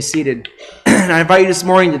Seated. And I invite you this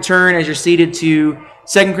morning to turn as you're seated to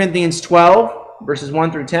 2 Corinthians 12, verses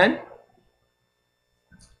 1 through 10.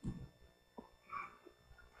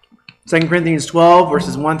 2 Corinthians 12,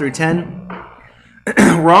 verses 1 through 10.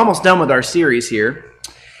 We're almost done with our series here.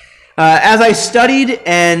 As I studied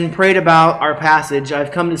and prayed about our passage,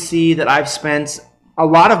 I've come to see that I've spent a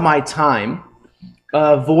lot of my time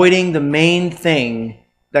avoiding the main thing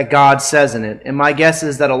that God says in it. And my guess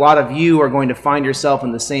is that a lot of you are going to find yourself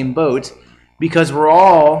in the same boat because we're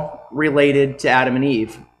all related to Adam and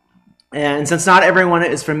Eve. And since not everyone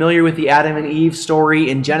is familiar with the Adam and Eve story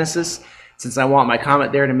in Genesis, since I want my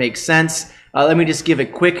comment there to make sense, let me just give a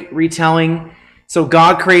quick retelling. So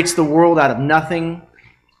God creates the world out of nothing,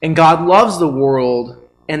 and God loves the world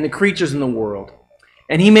and the creatures in the world.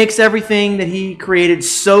 And he makes everything that he created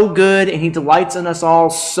so good, and he delights in us all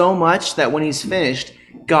so much that when he's finished,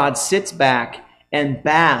 God sits back and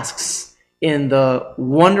basks in the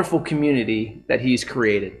wonderful community that he's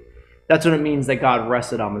created. That's what it means that God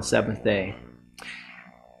rested on the seventh day.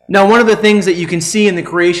 Now, one of the things that you can see in the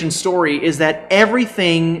creation story is that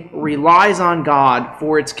everything relies on God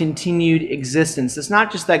for its continued existence. It's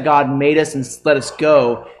not just that God made us and let us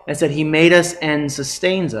go. It's that he made us and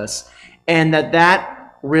sustains us. And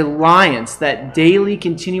that reliance, that daily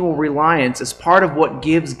continual reliance, is part of what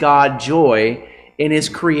gives God joy in his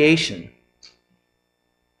creation.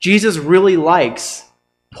 Jesus really likes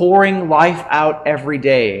pouring life out every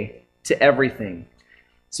day to everything.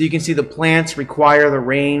 So you can see the plants require the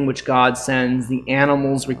rain which God sends. The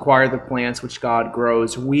animals require the plants which God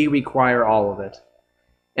grows. We require all of it.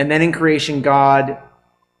 And then in creation, God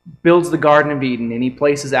builds the Garden of Eden, and he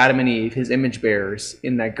places Adam and Eve, his image bearers,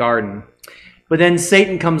 in that garden. But then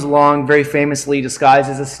Satan comes along, very famously disguised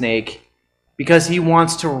as a snake, because he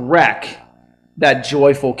wants to wreck that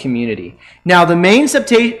joyful community. Now, the main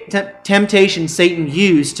temptation Satan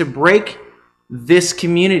used to break this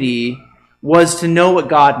community was to know what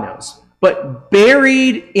God knows. But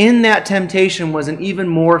buried in that temptation was an even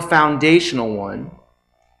more foundational one: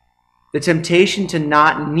 the temptation to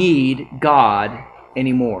not need God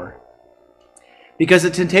anymore. Because the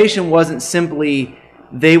temptation wasn't simply,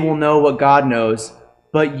 they will know what God knows,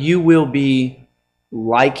 but you will be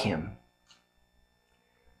like him.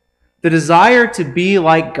 The desire to be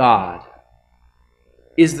like God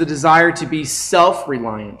is the desire to be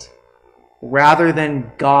self-reliant rather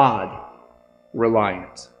than God-reliant.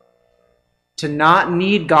 To not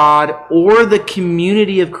need God or the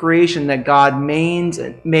community of creation that God made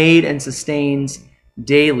and sustains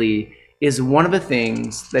daily is one of the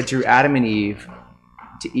things that drew Adam and Eve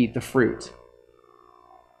to eat the fruit.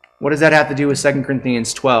 What does that have to do with 2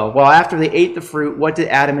 Corinthians 12? Well, after they ate the fruit, what did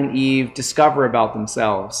Adam and Eve discover about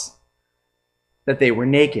themselves? That they were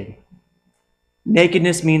naked.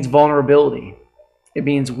 Nakedness means vulnerability. It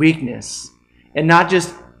means weakness. And not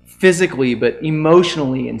just physically, but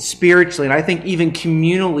emotionally and spiritually, and I think even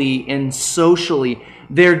communally and socially.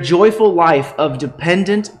 Their joyful life of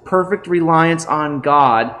dependent, perfect reliance on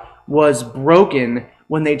God was broken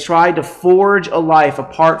when they tried to forge a life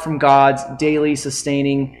apart from God's daily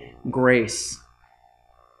sustaining grace.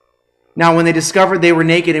 Now, when they discovered they were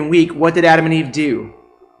naked and weak, what did Adam and Eve do?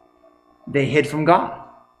 They hid from God.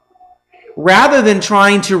 Rather than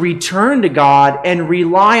trying to return to God and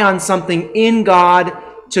rely on something in God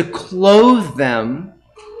to clothe them,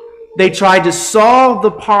 they tried to solve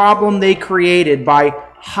the problem they created by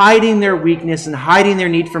hiding their weakness and hiding their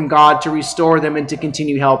need from God to restore them and to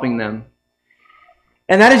continue helping them.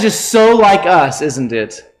 And that is just so like us, isn't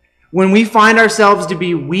it? When we find ourselves to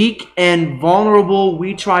be weak and vulnerable,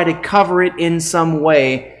 we try to cover it in some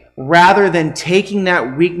way, rather than taking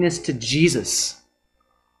that weakness to Jesus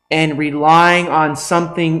and relying on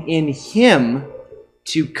something in him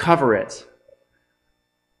to cover it.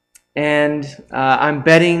 And I'm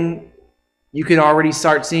betting you could already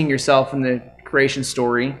start seeing yourself in the creation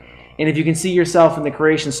story. And if you can see yourself in the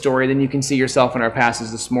creation story, then you can see yourself in our passage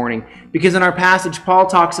this morning. Because in our passage, Paul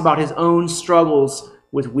talks about his own struggles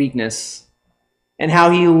with weakness and how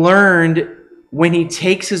he learned when he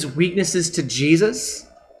takes his weaknesses to Jesus,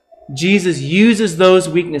 Jesus uses those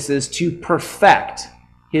weaknesses to perfect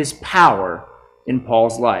his power in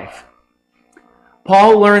Paul's life.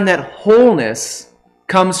 Paul learned that wholeness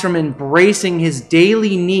comes from embracing his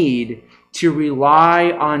daily need to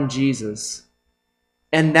rely on Jesus.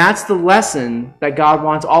 And that's the lesson that God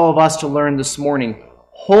wants all of us to learn this morning.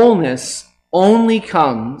 Wholeness only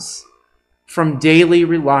comes from daily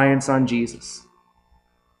reliance on Jesus.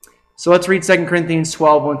 So let's read 2 Corinthians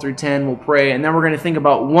 12, 1 through 10. We'll pray, and then we're going to think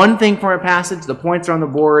about one thing from our passage. The points are on the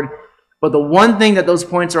board, but the one thing that those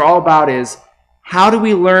points are all about is How do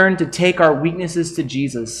we learn to take our weaknesses to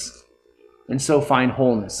Jesus and so find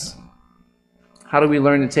wholeness? How do we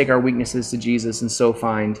learn to take our weaknesses to Jesus and so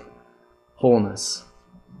find wholeness?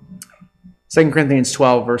 2 Corinthians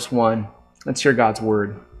 12, verse 1. Let's hear God's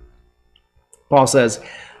word. Paul says,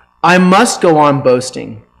 I must go on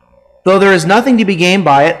boasting. Though there is nothing to be gained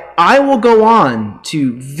by it, I will go on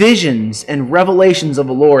to visions and revelations of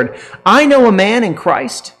the Lord. I know a man in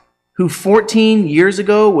Christ who 14 years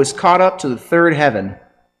ago was caught up to the third heaven,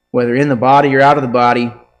 whether in the body or out of the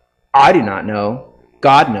body, I do not know.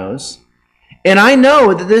 God knows. And I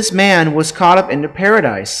know that this man was caught up into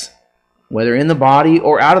paradise, whether in the body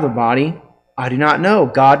or out of the body, I do not know.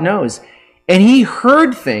 God knows. And he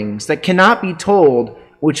heard things that cannot be told,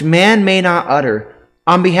 which man may not utter.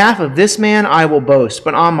 On behalf of this man I will boast,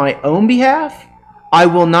 but on my own behalf I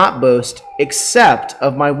will not boast, except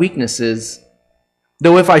of my weaknesses.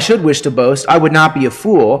 Though if I should wish to boast, I would not be a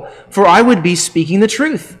fool, for I would be speaking the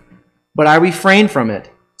truth. But I refrain from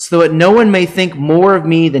it, so that no one may think more of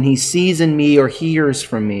me than he sees in me or hears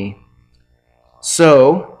from me.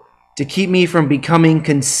 So, to keep me from becoming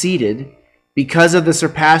conceited, because of the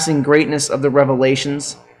surpassing greatness of the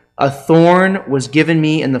revelations, a thorn was given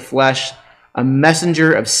me in the flesh, a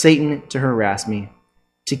messenger of Satan to harass me,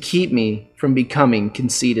 to keep me from becoming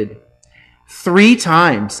conceited. 3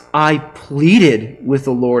 times I pleaded with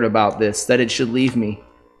the Lord about this, that it should leave me.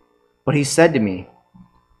 But he said to me,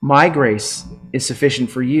 my grace is sufficient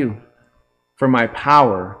for you, for my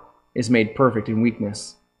power is made perfect in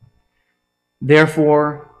weakness.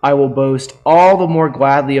 Therefore, I will boast all the more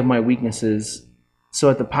gladly of my weaknesses, so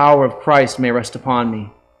that the power of Christ may rest upon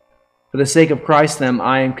me. For the sake of Christ, then,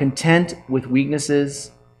 I am content with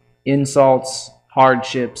weaknesses, insults,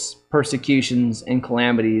 hardships, persecutions, and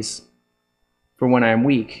calamities. For when I am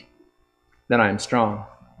weak, then I am strong.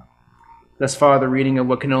 Thus far, the reading of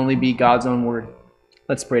what can only be God's own word.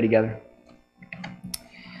 Let's pray together.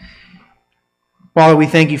 Father, we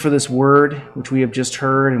thank you for this word which we have just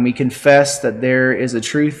heard, and we confess that there is a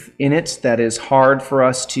truth in it that is hard for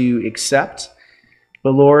us to accept.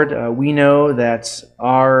 But Lord, we know that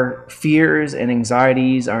our fears and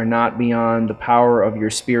anxieties are not beyond the power of your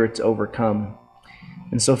Spirit to overcome.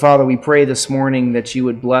 And so, Father, we pray this morning that you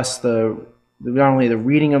would bless not only the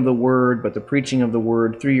reading of the word, but the preaching of the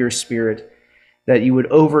word through your Spirit, that you would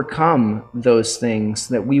overcome those things,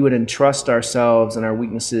 that we would entrust ourselves and our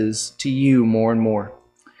weaknesses to you more and more.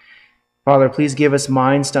 Father, please give us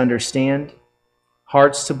minds to understand,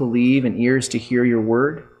 hearts to believe, and ears to hear your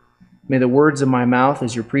word. May the words of my mouth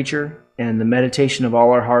as your preacher and the meditation of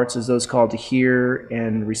all our hearts as those called to hear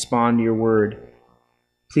and respond to your word,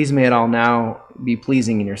 please may it all now be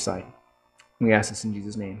pleasing in your sight. We ask this in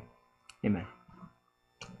Jesus' name. Amen.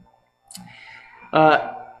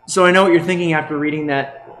 So I know what you're thinking after reading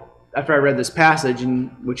that, after I read this passage,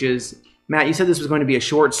 which is, Matt, you said this was going to be a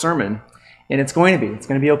short sermon, and it's going to be. It's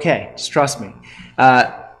going to be okay. Just trust me.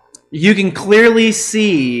 You can clearly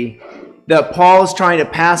see that Paul is trying to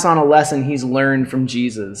pass on a lesson he's learned from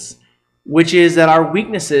Jesus, which is that our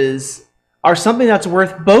weaknesses are something that's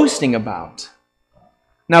worth boasting about.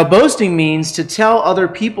 Now, boasting means to tell other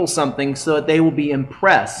people something so that they will be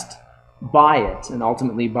impressed by it and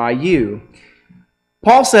ultimately by you.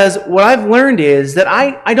 Paul says, what I've learned is that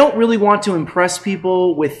I don't really want to impress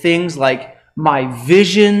people with things like my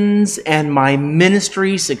visions and my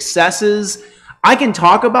ministry successes. I can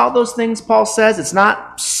talk about those things, Paul says. It's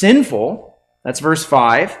not sinful. That's verse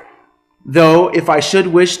 5. Though if I should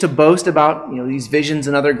wish to boast about these visions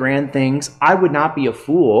and other grand things, I would not be a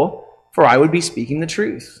fool, for I would be speaking the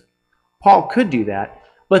truth. Paul could do that.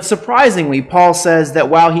 But surprisingly, Paul says that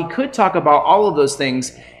while he could talk about all of those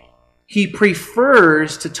things, he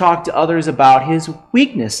prefers to talk to others about his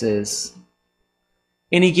weaknesses.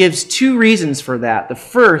 And he gives 2 reasons for that. The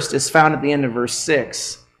first is found at the end of verse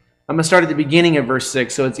 6. I'm going to start at the beginning of verse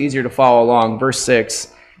 6 so it's easier to follow along. Verse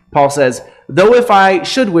 6, Paul says, though if I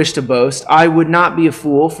should wish to boast, I would not be a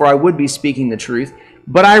fool, for I would be speaking the truth.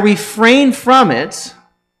 But I refrain from it,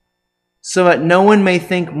 so that no one may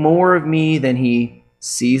think more of me than he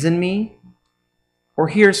sees in me or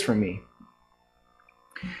hears from me.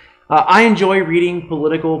 I enjoy reading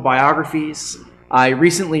political biographies. I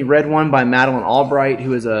recently read one by Madeleine Albright,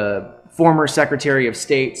 who is a former Secretary of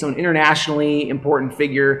State, so an internationally important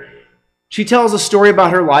figure. She tells a story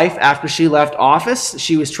about her life after she left office.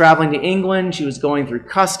 She was traveling to England, she was going through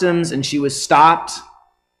customs, and she was stopped,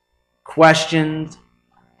 questioned,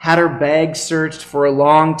 had her bag searched for a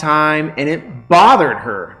long time, and it bothered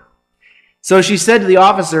her. So she said to the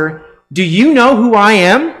officer, "Do you know who I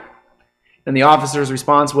am?" And the officer's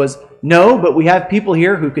response was, "No, but we have people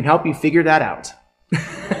here who can help you figure that out."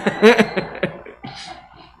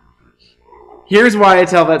 Here's why I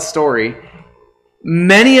tell that story.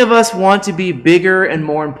 Many of us want to be bigger and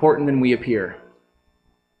more important than we appear.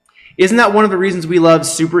 Isn't that one of the reasons we love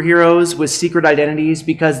superheroes with secret identities?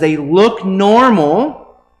 Because they look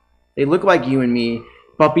normal. They look like you and me.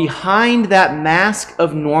 But behind that mask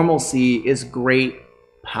of normalcy is great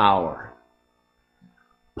power.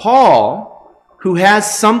 Paul, who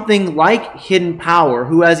has something like hidden power,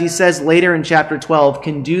 who, as he says later in chapter 12,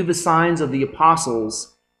 can do the signs of the apostles,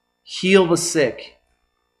 heal the sick,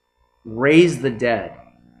 raise the dead.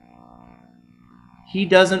 He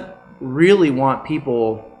doesn't really want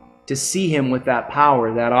people to see him with that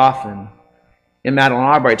power that often. In Madeleine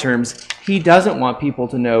Albright terms, he doesn't want people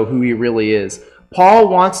to know who he really is. Paul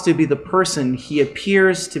wants to be the person he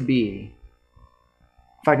appears to be.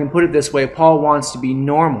 If I can put it this way, Paul wants to be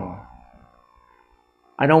normal.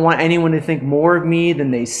 I don't want anyone to think more of me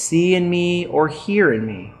than they see in me or hear in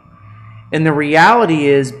me. And the reality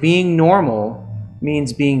is, being normal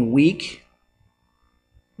means being weak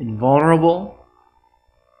and vulnerable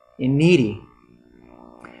and needy.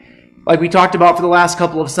 Like we talked about for the last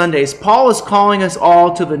couple of Sundays, Paul is calling us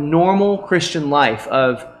all to the normal Christian life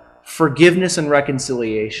of forgiveness and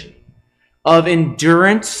reconciliation, of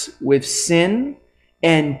endurance with sin,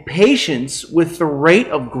 and patience with the rate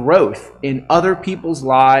of growth in other people's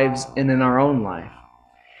lives and in our own life.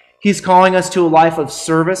 He's calling us to a life of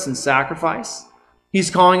service and sacrifice.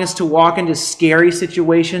 He's calling us to walk into scary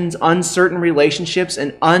situations, uncertain relationships,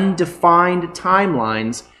 and undefined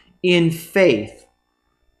timelines in faith.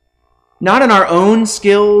 Not in our own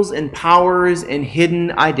skills and powers and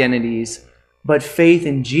hidden identities, but faith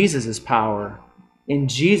in Jesus' power, in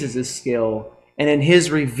Jesus' skill, and in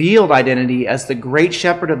his revealed identity as the great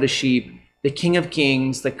shepherd of the sheep, the King of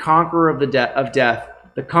kings, the conqueror of death,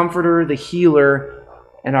 the comforter, the healer,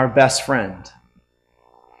 and our best friend.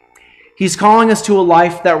 He's calling us to a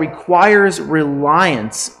life that requires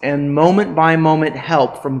reliance and moment-by-moment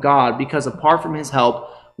help from God, because apart from his help,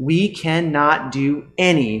 we cannot do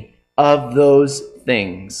any of those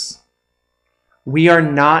things. We are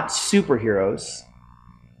not superheroes.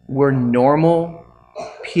 We're normal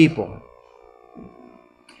people.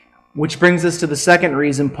 Which brings us to the second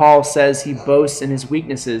reason Paul says he boasts in his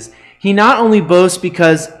weaknesses. He not only boasts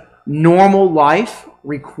because normal life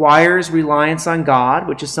requires reliance on God,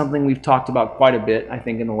 which is something we've talked about quite a bit, I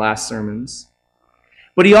think, in the last sermons.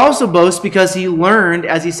 But he also boasts because he learned,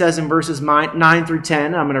 as he says in verses 9 through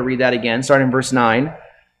 10, I'm going to read that again, starting in verse 9.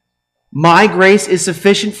 My grace is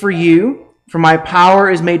sufficient for you, for my power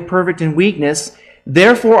is made perfect in weakness.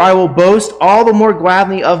 Therefore I will boast all the more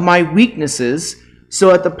gladly of my weaknesses, so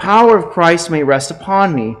that the power of Christ may rest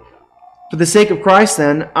upon me. For the sake of Christ,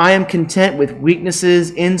 then, I am content with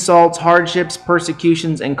weaknesses, insults, hardships,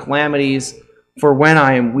 persecutions, and calamities, for when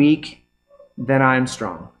I am weak, then I am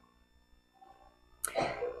strong.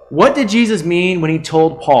 What did Jesus mean when he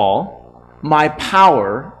told Paul, my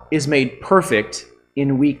power is made perfect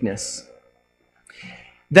in weakness?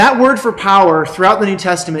 That word for power throughout the New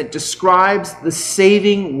Testament describes the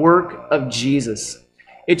saving work of Jesus.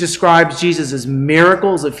 It describes Jesus'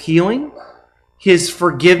 miracles of healing, his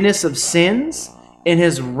forgiveness of sins, and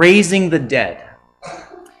his raising the dead.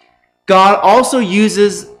 God also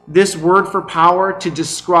uses this word for power to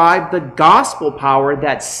describe the gospel power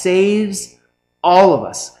that saves all of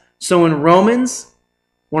us. So in Romans,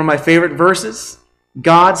 one of my favorite verses,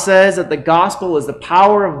 God says that the gospel is the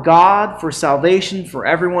power of God for salvation for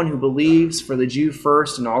everyone who believes, for the Jew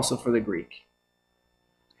first and also for the Greek.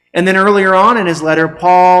 And then earlier on in his letter,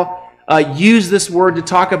 Paul used this word to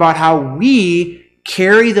talk about how we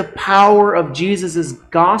carry the power of Jesus'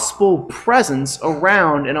 gospel presence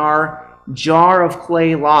around in our jar of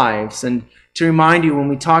clay lives. And to remind you, when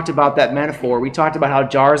we talked about that metaphor, we talked about how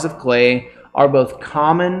jars of clay are both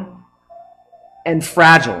common and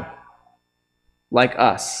fragile, like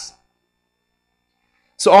us.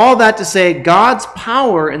 So all that to say, God's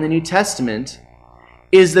power in the New Testament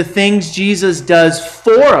is the things Jesus does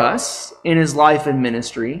for us in his life and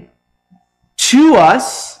ministry, to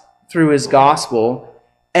us through his gospel,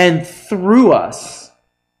 and through us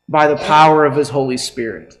by the power of his Holy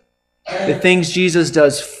Spirit. The things Jesus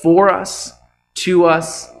does for us, to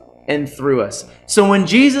us, and through us. So when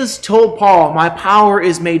Jesus told Paul, my power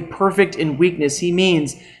is made perfect in weakness, he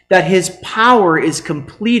means that his power is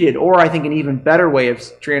completed, or I think an even better way of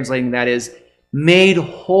translating that is made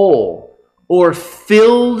whole or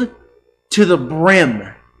filled to the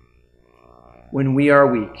brim when we are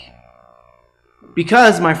weak.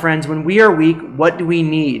 Because, my friends, when we are weak, what do we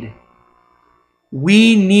need?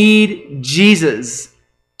 We need Jesus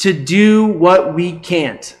to do what we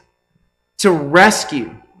can't, to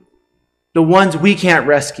rescue the ones we can't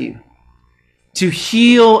rescue. to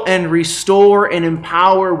heal and restore and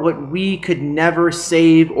empower what we could never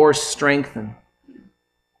save or strengthen.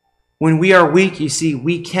 When we are weak, you see,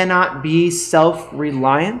 we cannot be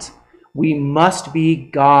self-reliant. We must be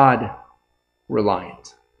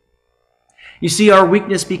God-reliant. You see, our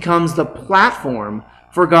weakness becomes the platform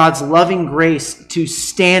for God's loving grace to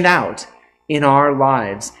stand out in our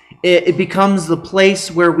lives. It becomes the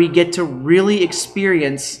place where we get to really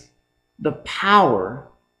experience the power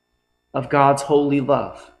of God's holy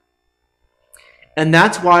love. And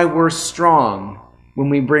that's why we're strong when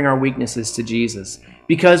we bring our weaknesses to Jesus.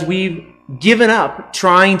 Because we've given up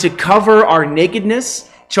trying to cover our nakedness,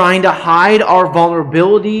 trying to hide our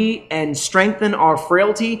vulnerability and strengthen our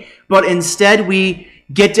frailty, but instead we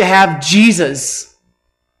get to have Jesus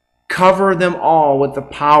cover them all with the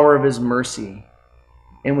power of his mercy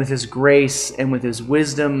and with his grace and with his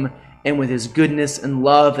wisdom and with his goodness and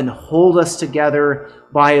love, and hold us together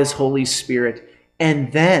by his Holy Spirit.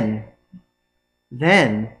 And then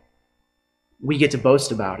we get to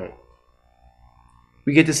boast about it.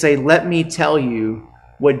 We get to say, let me tell you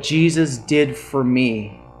what Jesus did for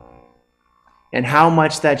me and how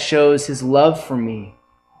much that shows his love for me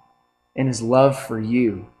and his love for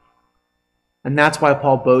you. And that's why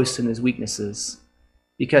Paul boasts in his weaknesses,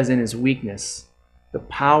 because in his weakness, the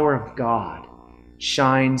power of God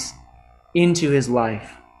shines into his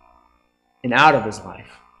life and out of his life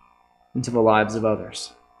into the lives of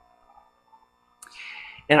others.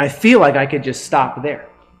 And I feel like I could just stop there.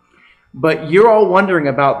 But you're all wondering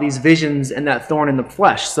about these visions and that thorn in the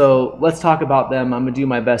flesh. So let's talk about them. I'm going to do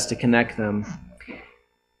my best to connect them.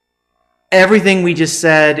 Everything we just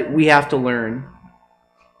said, we have to learn.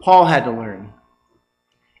 Paul had to learn.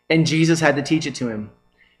 And Jesus had to teach it to him.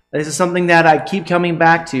 This is something that I keep coming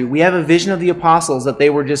back to. We have a vision of the apostles that they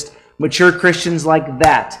were just mature Christians like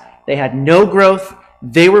that. They had no growth.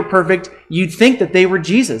 They were perfect. You'd think that they were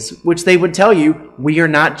Jesus, which they would tell you, we are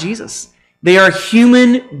not Jesus. They are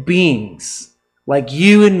human beings like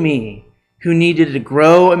you and me who needed to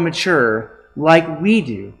grow and mature like we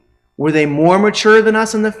do. Were they more mature than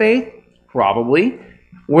us in the faith? Probably.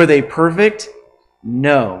 Were they perfect?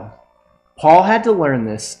 No. Paul had to learn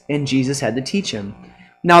this, and Jesus had to teach him.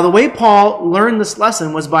 Now, the way Paul learned this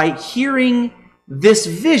lesson was by hearing this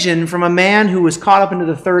vision from a man who was caught up into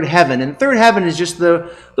the third heaven. And third heaven is just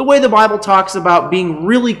the way the Bible talks about being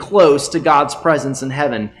really close to God's presence in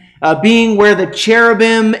heaven. Being where the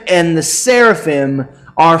cherubim and the seraphim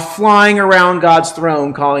are flying around God's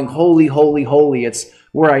throne calling, holy, holy, holy. It's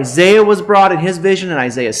where Isaiah was brought in his vision in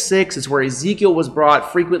Isaiah 6. It's where Ezekiel was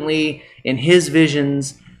brought frequently in his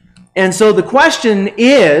visions. And so the question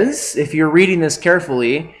is, if you're reading this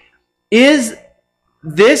carefully, is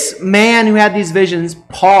this man who had these visions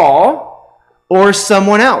Paul or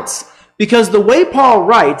someone else? Because the way Paul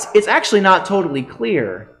writes, it's actually not totally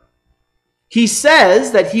clear. He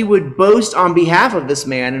says that he would boast on behalf of this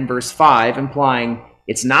man in verse 5, implying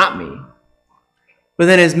it's not me. But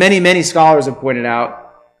then, as many, many scholars have pointed out,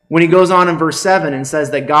 when he goes on in verse 7 and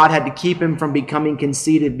says that God had to keep him from becoming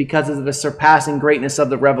conceited because of the surpassing greatness of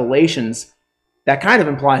the revelations, that kind of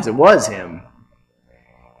implies it was him.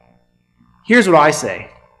 Here's what I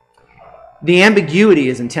say. The ambiguity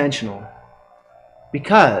is intentional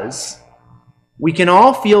because we can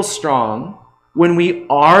all feel strong when we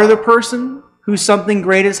are the person who something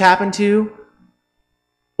great has happened to,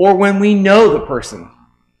 or when we know the person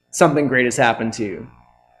something great has happened to,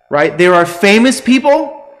 right? There are famous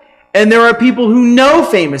people, and there are people who know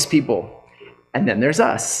famous people, and then there's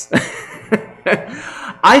us.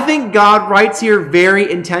 I think God writes here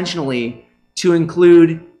very intentionally to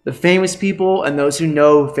include the famous people and those who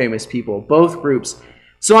know famous people, both groups.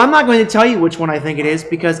 So I'm not going to tell you which one I think it is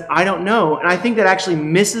because I don't know, and I think that actually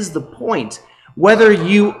misses the point. Whether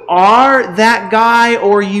you are that guy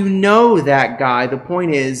or you know that guy, the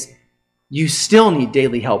point is you still need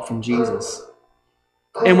daily help from Jesus.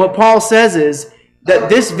 And what Paul says is that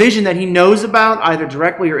this vision that he knows about, either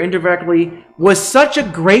directly or indirectly, was such a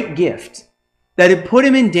great gift that it put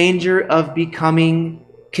him in danger of becoming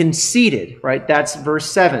conceited, right? That's verse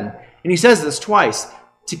 7. And he says this twice,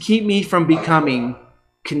 to keep me from becoming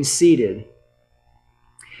conceited.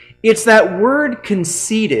 It's that word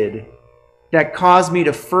conceited that caused me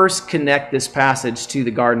to first connect this passage to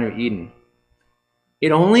the Garden of Eden.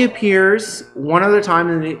 It only appears one other time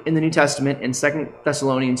in the New Testament, in 2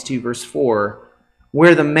 Thessalonians 2, verse 4,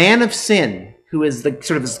 where the man of sin, who is the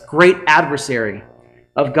sort of this great adversary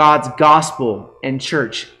of God's gospel and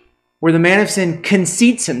church, where the man of sin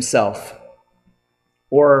conceits himself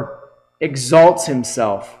or exalts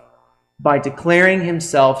himself by declaring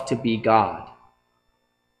himself to be God,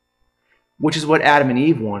 which is what Adam and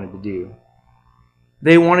Eve wanted to do.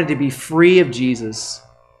 They wanted to be free of Jesus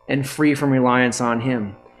and free from reliance on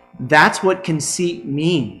him. That's what conceit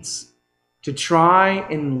means. To try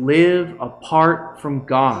and live apart from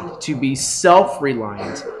God, to be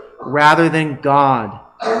self-reliant rather than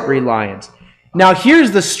God-reliant. Now,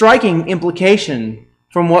 here's the striking implication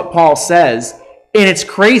from what Paul says, and it's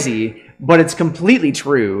crazy, but it's completely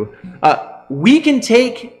true. We can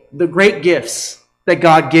take the great gifts that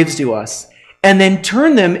God gives to us and then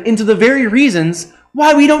turn them into the very reasons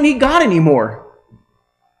why we don't need God anymore.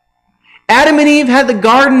 Adam and Eve had the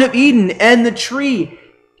Garden of Eden and the tree.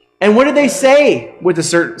 And what did they say with the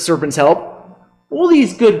serpent's help? Well,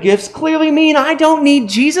 these good gifts clearly mean I don't need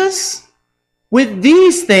Jesus. With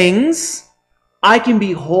these things, I can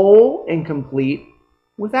be whole and complete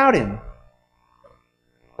without him.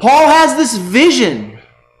 Paul has this vision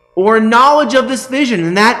or knowledge of this vision,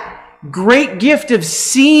 and that great gift of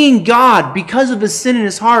seeing God because of his sin in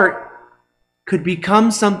his heart could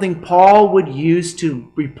become something Paul would use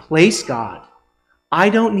to replace God. I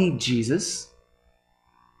don't need Jesus.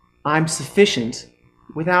 I'm sufficient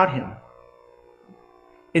without him.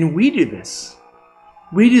 And we do this.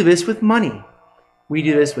 We do this with money. We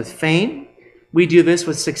do this with fame. We do this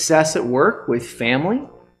with success at work, with family,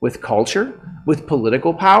 with culture, with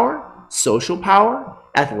political power, social power,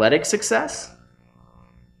 athletic success.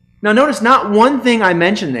 Now notice, not one thing I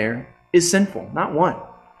mentioned there is sinful. Not one.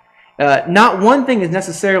 Not one thing is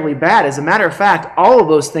necessarily bad. As a matter of fact, all of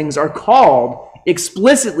those things are called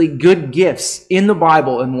explicitly good gifts in the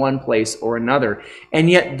Bible in one place or another. And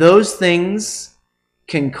yet those things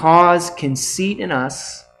can cause conceit in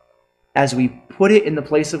us as we put it in the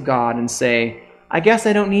place of God and say, I guess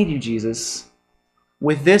I don't need you, Jesus.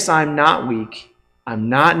 With this, I'm not weak. I'm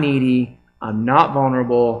not needy. I'm not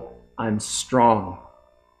vulnerable. I'm strong.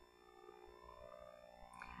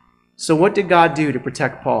 So what did God do to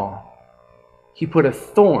protect Paul? He put a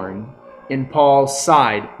thorn in Paul's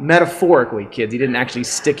side. Metaphorically, kids. He didn't actually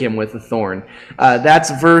stick him with a thorn. That's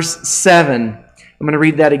verse 7. I'm going to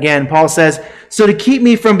read that again. Paul says, so to keep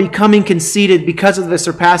me from becoming conceited because of the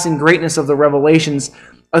surpassing greatness of the revelations,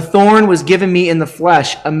 a thorn was given me in the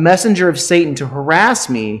flesh, a messenger of Satan to harass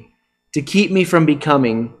me, to keep me from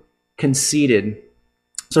becoming conceited.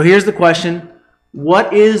 So here's the question.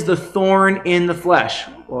 What is the thorn in the flesh?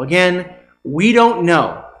 Well, again, we don't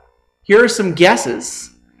know. Here are some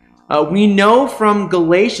guesses. We know from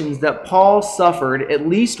Galatians that Paul suffered at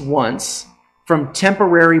least once from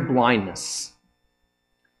temporary blindness.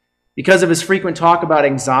 Because of his frequent talk about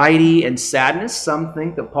anxiety and sadness, some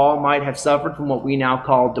think that Paul might have suffered from what we now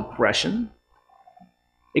call depression.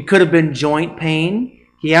 It could have been joint pain.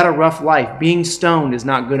 He had a rough life. Being stoned is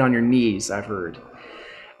not good on your knees, I've heard.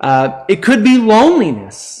 It could be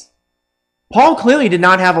loneliness. Paul clearly did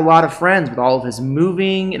not have a lot of friends with all of his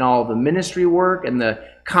moving and all of the ministry work and the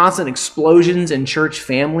constant explosions in church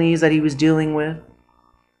families that he was dealing with.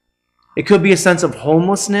 It could be a sense of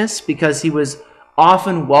homelessness because he was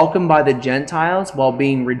often welcomed by the Gentiles while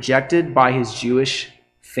being rejected by his Jewish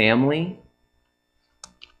family.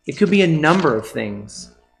 It could be a number of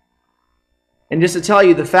things. And just to tell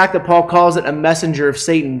you, the fact that Paul calls it a messenger of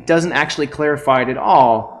Satan doesn't actually clarify it at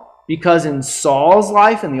all, because in Saul's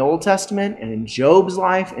life in the Old Testament and in Job's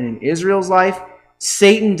life and in Israel's life,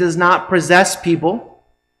 Satan does not possess people.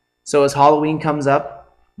 So as Halloween comes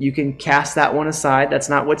up, you can cast that one aside. That's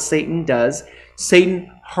not what Satan does. Satan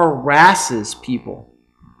harasses people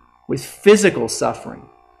with physical suffering,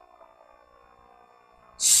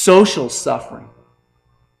 social suffering,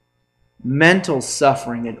 mental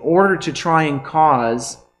suffering in order to try and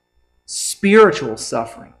cause spiritual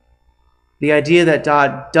suffering. The idea that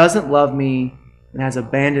God doesn't love me and has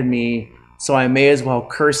abandoned me, so I may as well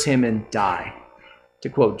curse him and die, to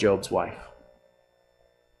quote Job's wife.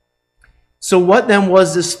 So what then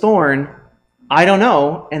was this thorn? I don't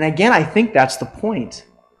know. And again, I think that's the point.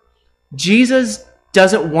 Jesus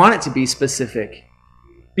doesn't want it to be specific,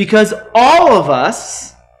 because all of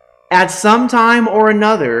us at some time or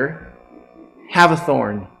another have a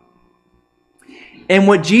thorn. And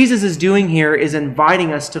what Jesus is doing here is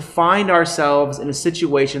inviting us to find ourselves in a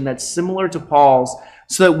situation that's similar to Paul's,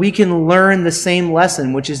 so that we can learn the same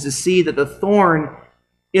lesson, which is to see that the thorn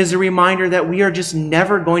is a reminder that we are just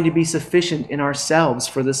never going to be sufficient in ourselves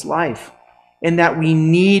for this life, and that we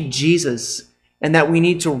need Jesus, and that we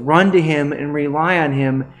need to run to him and rely on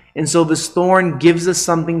him. And so this thorn gives us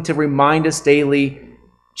something to remind us daily,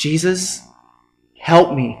 Jesus,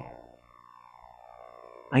 help me.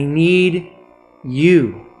 I need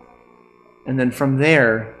you. And then from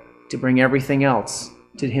there, to bring everything else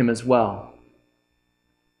to him as well.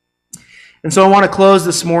 And so I want to close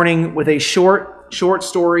this morning with a short short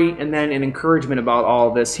story and then an encouragement about all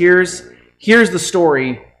of this. Here's the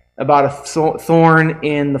story about a thorn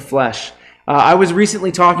in the flesh. I was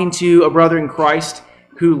recently talking to a brother in Christ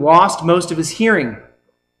who lost most of his hearing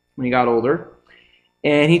when he got older.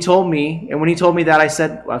 And he told me, and when he told me that, I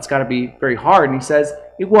said, well, that's got to be very hard. And he says,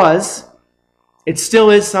 it was. It still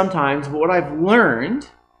is sometimes. But what I've learned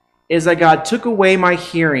is that God took away my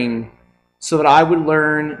hearing so that I would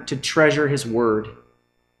learn to treasure his word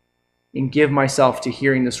and give myself to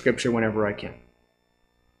hearing the scripture whenever I can.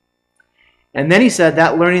 And then he said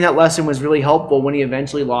that learning that lesson was really helpful when he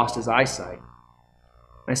eventually lost his eyesight.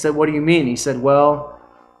 I said, what do you mean? He said, well,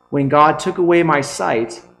 when God took away my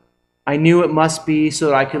sight, I knew it must be so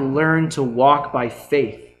that I could learn to walk by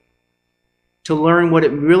faith, to learn what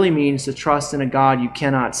it really means to trust in a God you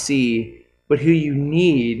cannot see, but who you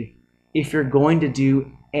need if you're going to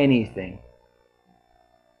do anything.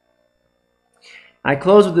 I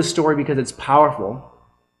close with this story because it's powerful,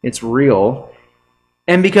 it's real,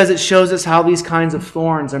 and because it shows us how these kinds of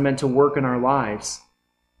thorns are meant to work in our lives.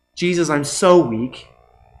 Jesus, I'm so weak.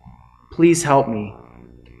 Please help me.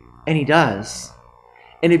 And he does.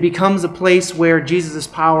 And it becomes a place where Jesus'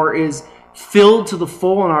 power is filled to the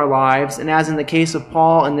full in our lives. And as in the case of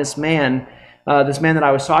Paul and this man that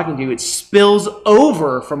I was talking to, it spills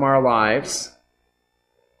over from our lives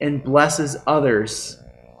and blesses others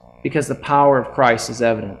because the power of Christ is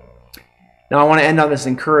evident. Now I want to end on this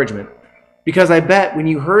encouragement, because I bet when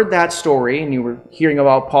you heard that story and you were hearing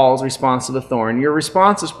about Paul's response to the thorn, your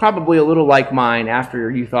response was probably a little like mine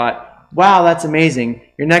after you thought, wow, that's amazing.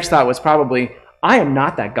 Your next thought was probably, I am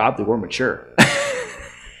not that godly or mature.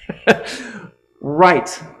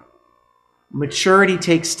 Right. Maturity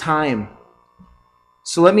takes time.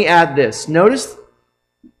 So let me add this. Notice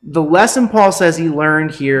the lesson Paul says he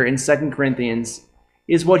learned here in 2 Corinthians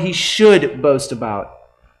is what he should boast about.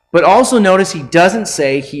 But also notice he doesn't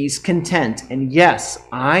say he's content. And yes,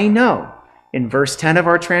 I know in verse 10 of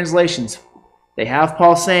our translations, they have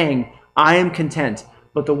Paul saying, I am content.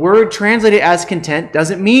 But the word translated as content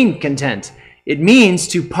doesn't mean content. It means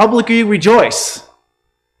to publicly rejoice.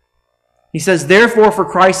 He says, therefore, for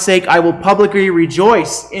Christ's sake, I will publicly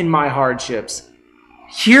rejoice in my hardships.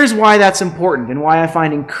 Here's why that's important and why I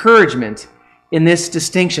find encouragement in this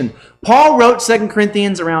distinction. Paul wrote 2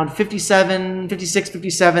 Corinthians around 56,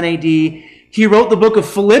 57 AD. He wrote the book of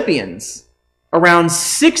Philippians around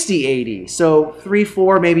 60 AD. So 3,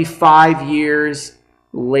 4, maybe 5 years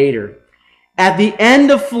later. At the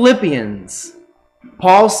end of Philippians,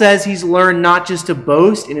 Paul says he's learned not just to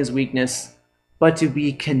boast in his weakness, but to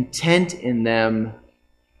be content in them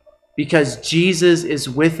because Jesus is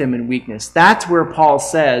with him in weakness. That's where Paul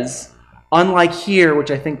says, unlike here, which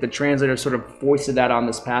I think the translator sort of foisted that on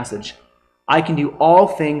this passage, I can do all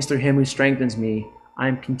things through him who strengthens me. I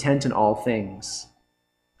am content in all things.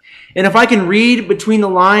 And if I can read between the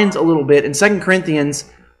lines a little bit, in 2 Corinthians,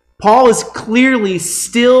 Paul is clearly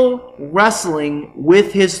still wrestling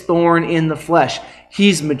with his thorn in the flesh.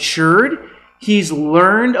 He's matured. He's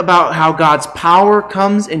learned about how God's power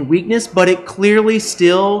comes in weakness, but it clearly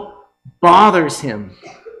still bothers him.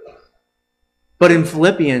 But in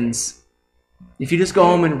Philippians, if you just go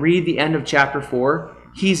home and read the end of chapter 4,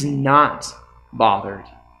 he's not bothered.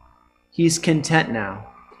 He's content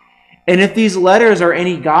now. And if these letters are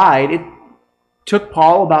any guide, it took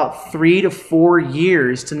Paul about 3 to 4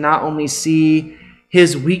 years to not only see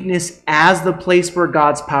his weakness as the place where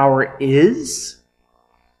God's power is,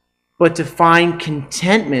 but to find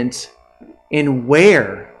contentment in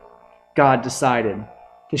where God decided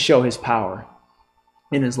to show his power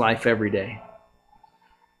in his life every day.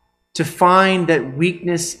 To find that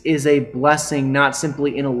weakness is a blessing, not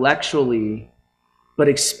simply intellectually, but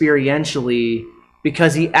experientially,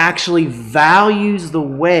 because he actually values the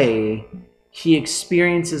way he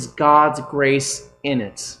experiences God's grace in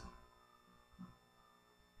it.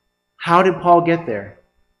 How did Paul get there?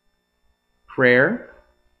 Prayer,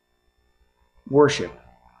 worship.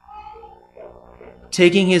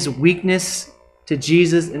 Taking his weakness to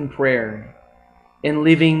Jesus in prayer and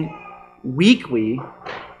living weekly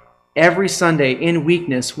every Sunday in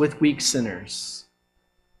weakness with weak sinners.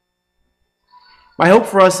 My hope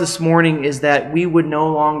for us this morning is that we would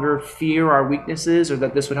no longer fear our weaknesses, or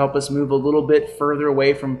that this would help us move a little bit further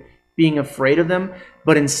away from being afraid of them,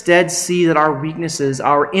 but instead see that our weaknesses,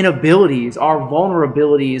 our inabilities, our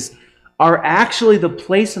vulnerabilities are actually the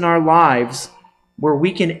place in our lives where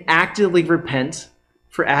we can actively repent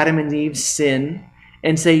for Adam and Eve's sin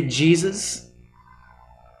and say, Jesus,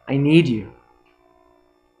 I need you.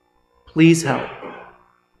 Please help.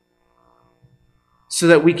 So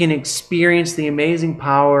that we can experience the amazing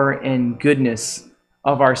power and goodness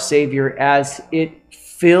of our Savior as it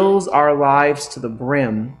fills our lives to the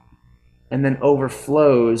brim and then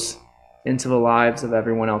overflows into the lives of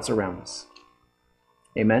everyone else around us.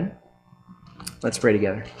 Amen? Let's pray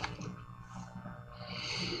together.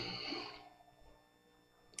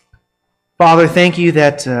 Father, thank you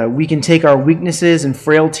that we can take our weaknesses and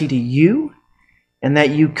frailty to you and that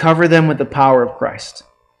you cover them with the power of Christ.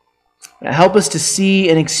 Help us to see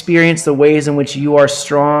and experience the ways in which you are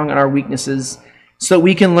strong in our weaknesses so that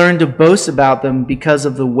we can learn to boast about them because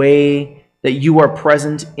of the way that you are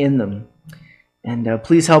present in them. And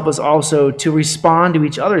please help us also to respond to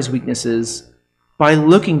each other's weaknesses by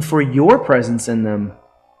looking for your presence in them.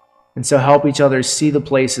 And so help each other see the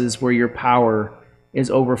places where your power is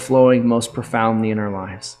overflowing most profoundly in our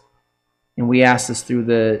lives. And we ask this through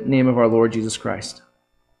the name of our Lord Jesus Christ.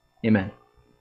 Amen.